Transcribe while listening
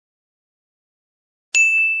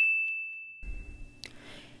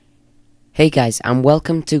Hey guys, and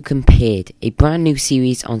welcome to Compared, a brand new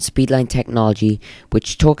series on Speedline Technology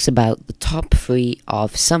which talks about the top 3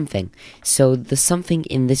 of something. So the something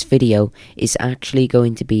in this video is actually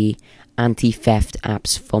going to be anti-theft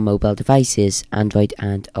apps for mobile devices, Android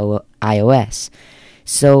and iOS.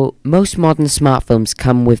 So most modern smartphones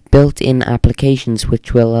come with built-in applications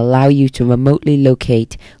which will allow you to remotely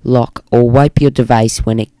locate, lock or wipe your device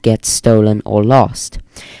when it gets stolen or lost.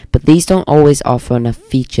 But these don't always offer enough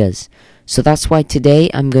features. So that's why today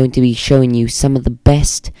I'm going to be showing you some of the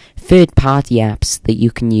best third-party apps that you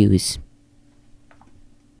can use.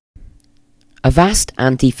 Avast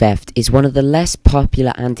Anti-Theft is one of the less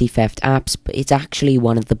popular anti-theft apps, but it's actually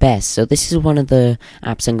one of the best. So this is one of the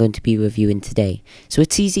apps I'm going to be reviewing today. So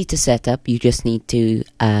it's easy to set up. You just need to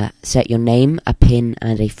set your name, a PIN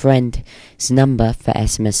and a friend's number for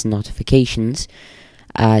SMS notifications.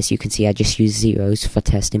 As you can see, I just use zeros for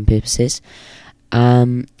testing purposes.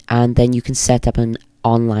 And then you can set up an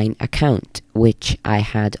online account, which I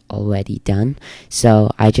had already done,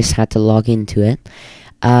 so I just had to log into it.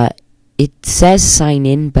 It says sign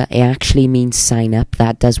in, but it actually means sign up.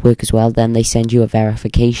 That does work as well. Then they send you a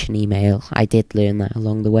verification email. I did learn that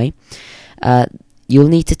along the way. You'll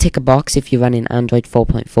need to tick a box if you're running Android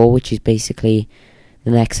 4.4, which is basically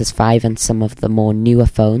the Nexus 5 and some of the more newer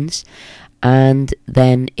phones. And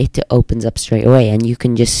then it opens up straight away, and you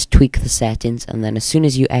can just tweak the settings, and then as soon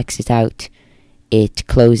as you exit out, it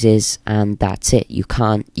closes, and that's it. You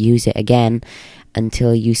can't use it again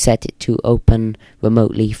until you set it to open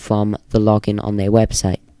remotely from the login on their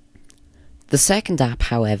website. The second app,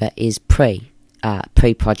 however, is Prey,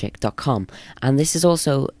 preyproject.com, and this is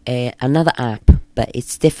also another app, but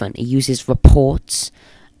it's different. It uses reports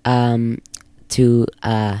to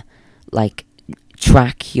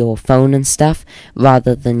track your phone and stuff,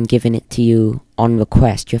 rather than giving it to you on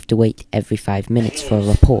request. You have to wait every 5 minutes for a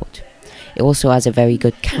report. It also has a very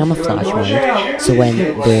good camouflage mode, so when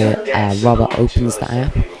the robber opens the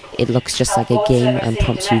app, it looks just like a game and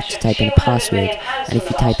prompts you to type in a password. And if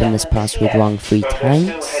you type in this password wrong 3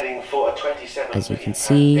 times, as you can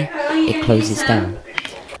see, it closes down.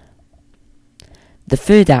 The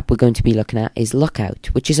third app we're going to be looking at is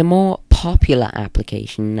Lookout, which is a more popular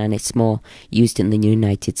application, and it's more used in the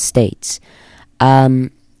United States.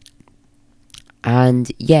 And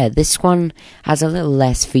yeah, this one has a little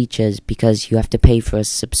less features because you have to pay for a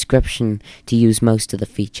subscription to use most of the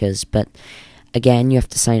features, but again, you have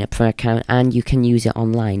to sign up for an account and you can use it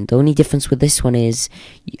online. The only difference with this one is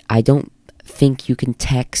I don't think you can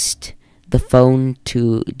text the phone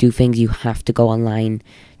to do things. You have to go online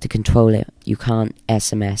to control it. You can't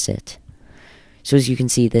SMS it. So as you can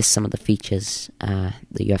see, there's some of the features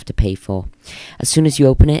that you have to pay for. As soon as you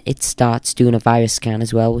open it, it starts doing a virus scan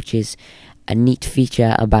as well, which is a neat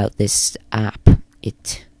feature about this app.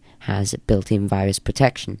 It has built-in virus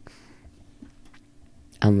protection,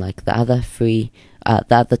 unlike the other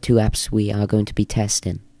two apps we are going to be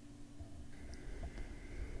testing.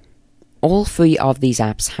 All 3 of these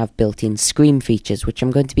apps have built-in screen features, which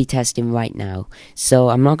I'm going to be testing right now. So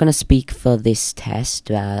I'm not going to speak for this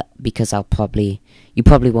test because you probably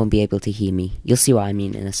won't be able to hear me. You'll see what I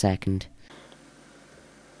mean in a second.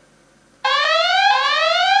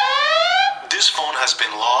 This phone has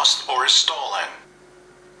been lost or is stolen.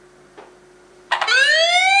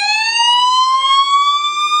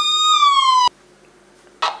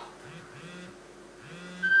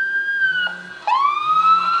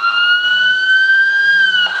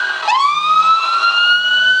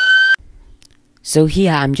 So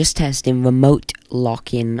here I'm just testing remote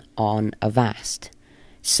lock-in on Avast.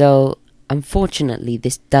 So unfortunately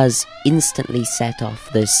this does instantly set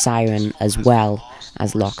off the siren as well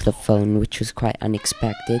as lock the phone, which was quite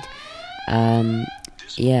unexpected.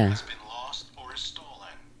 Yeah.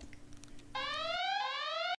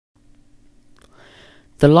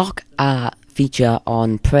 The lock feature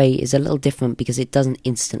on Prey is a little different because it doesn't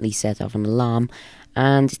instantly set off an alarm,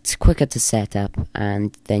 and it's quicker to set up,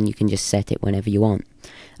 and then you can just set it whenever you want.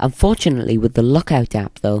 Unfortunately, with the Lookout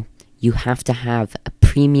app though, you have to have a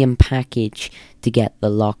premium package to get the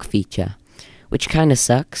lock feature, which kinda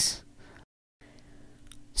sucks.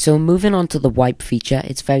 So moving on to the wipe feature,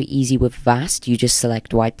 it's very easy with Avast. You just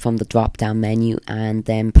select wipe from the drop down menu and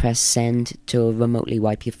then press send to remotely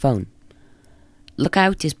wipe your phone.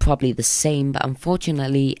 Lookout is probably the same, but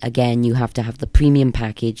unfortunately, again, you have to have the premium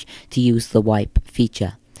package to use the wipe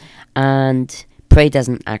feature. And Prey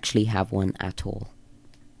doesn't actually have one at all.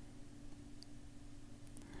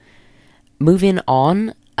 Moving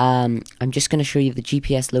on, I'm just going to show you the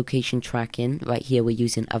GPS location tracking. Right here we're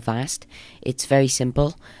using Avast. It's very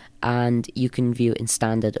simple. and you can view it in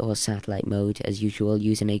standard or satellite mode as usual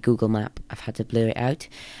using a Google map. I've had to blur it out,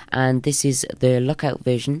 and this is the Lookout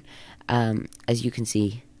version. As you can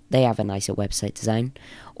see, they have a nicer website design.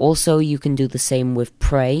 Also, you can do the same with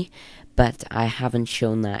Prey, but I haven't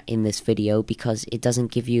shown that in this video because it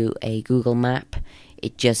doesn't give you a Google map.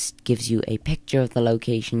 It just gives you a picture of the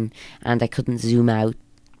location, and I couldn't zoom out.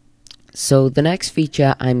 So the next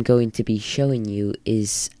feature I'm going to be showing you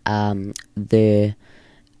is the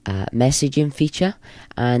messaging feature,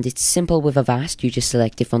 and it's simple with Avast. You just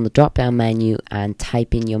select it from the drop down menu and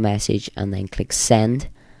type in your message and then click send,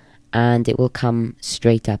 and it will come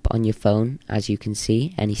straight up on your phone, as you can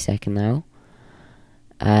see any second now.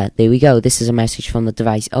 There we go. This is a message from the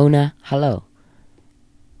device owner. Hello.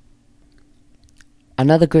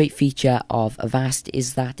 Another great feature of Avast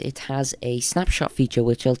is that it has a snapshot feature,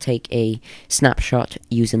 which will take a snapshot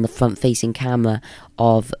using the front-facing camera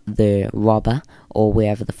of the robber or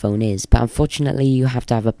wherever the phone is. But unfortunately, you have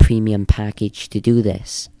to have a premium package to do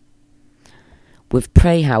this. With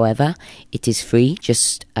Prey, however, it is free.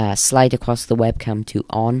 Just slide across the webcam to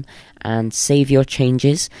on and save your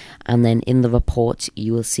changes, and then in the report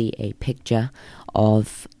you will see a picture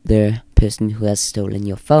of the person who has stolen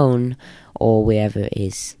your phone or wherever it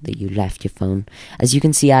is that you left your phone. As you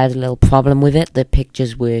can see, I had a little problem with it. The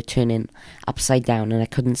pictures were turning upside down and I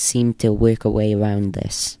couldn't seem to work a way around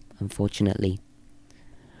this, unfortunately.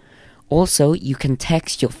 Also, you can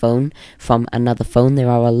text your phone from another phone. There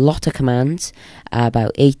are a lot of commands,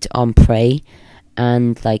 about 8 on Prey,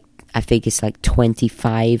 and I think it's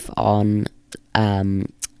 25 on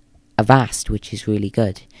Avast, which is really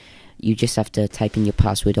good. You just have to type in your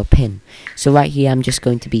password or PIN. So right here, I'm just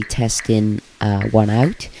going to be testing one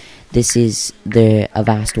out. This is the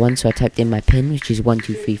Avast one, so I typed in my PIN, which is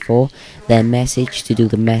 1234, then message to do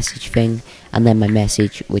the message thing, and then my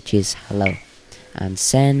message, which is hello, and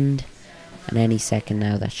send. And any second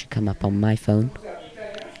now, that should come up on my phone.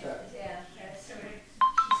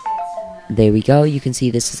 There we go. You can see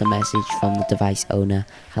this is a message from the device owner.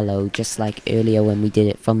 Hello, just like earlier when we did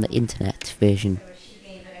it from the internet version.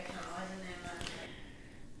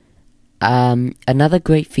 Another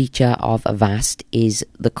great feature of Avast is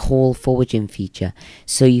the call forwarding feature.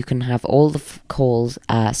 So you can have all the calls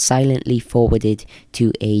silently forwarded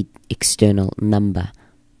to an external number.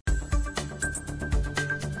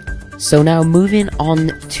 So now moving on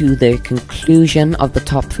to the conclusion of the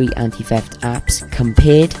top 3 anti-theft apps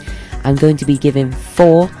compared, I'm going to be giving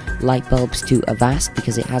 4 light bulbs to Avast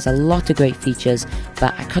because it has a lot of great features,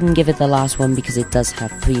 but I couldn't give it the last one because it does have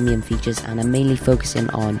premium features, and I'm mainly focusing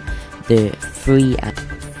on the free app.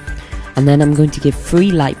 And then I'm going to give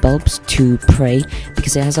 3 light bulbs to Prey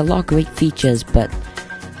because it has a lot of great features, but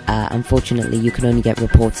unfortunately you can only get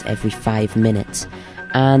reports every 5 minutes.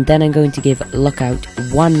 And then I'm going to give Lookout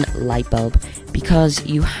 1 light bulb because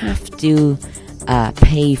you have to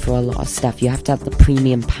pay for a lot of stuff. You have to have the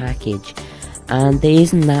premium package, and there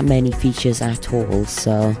isn't that many features at all.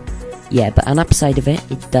 So yeah, but an upside of it,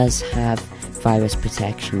 it does have virus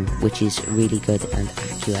protection, which is really good and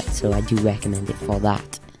accurate, so I do recommend it for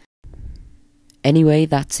that. Anyway,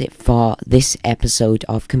 that's it for this episode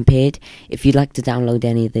of Compared. If you'd like to download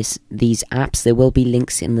any of these apps, there will be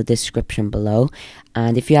links in the description below.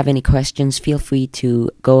 And if you have any questions, feel free to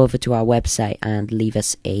go over to our website and leave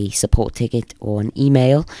us a support ticket or an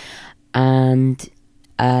email. And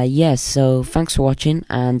yeah, so thanks for watching,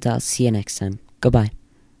 and I'll see you next time. Goodbye.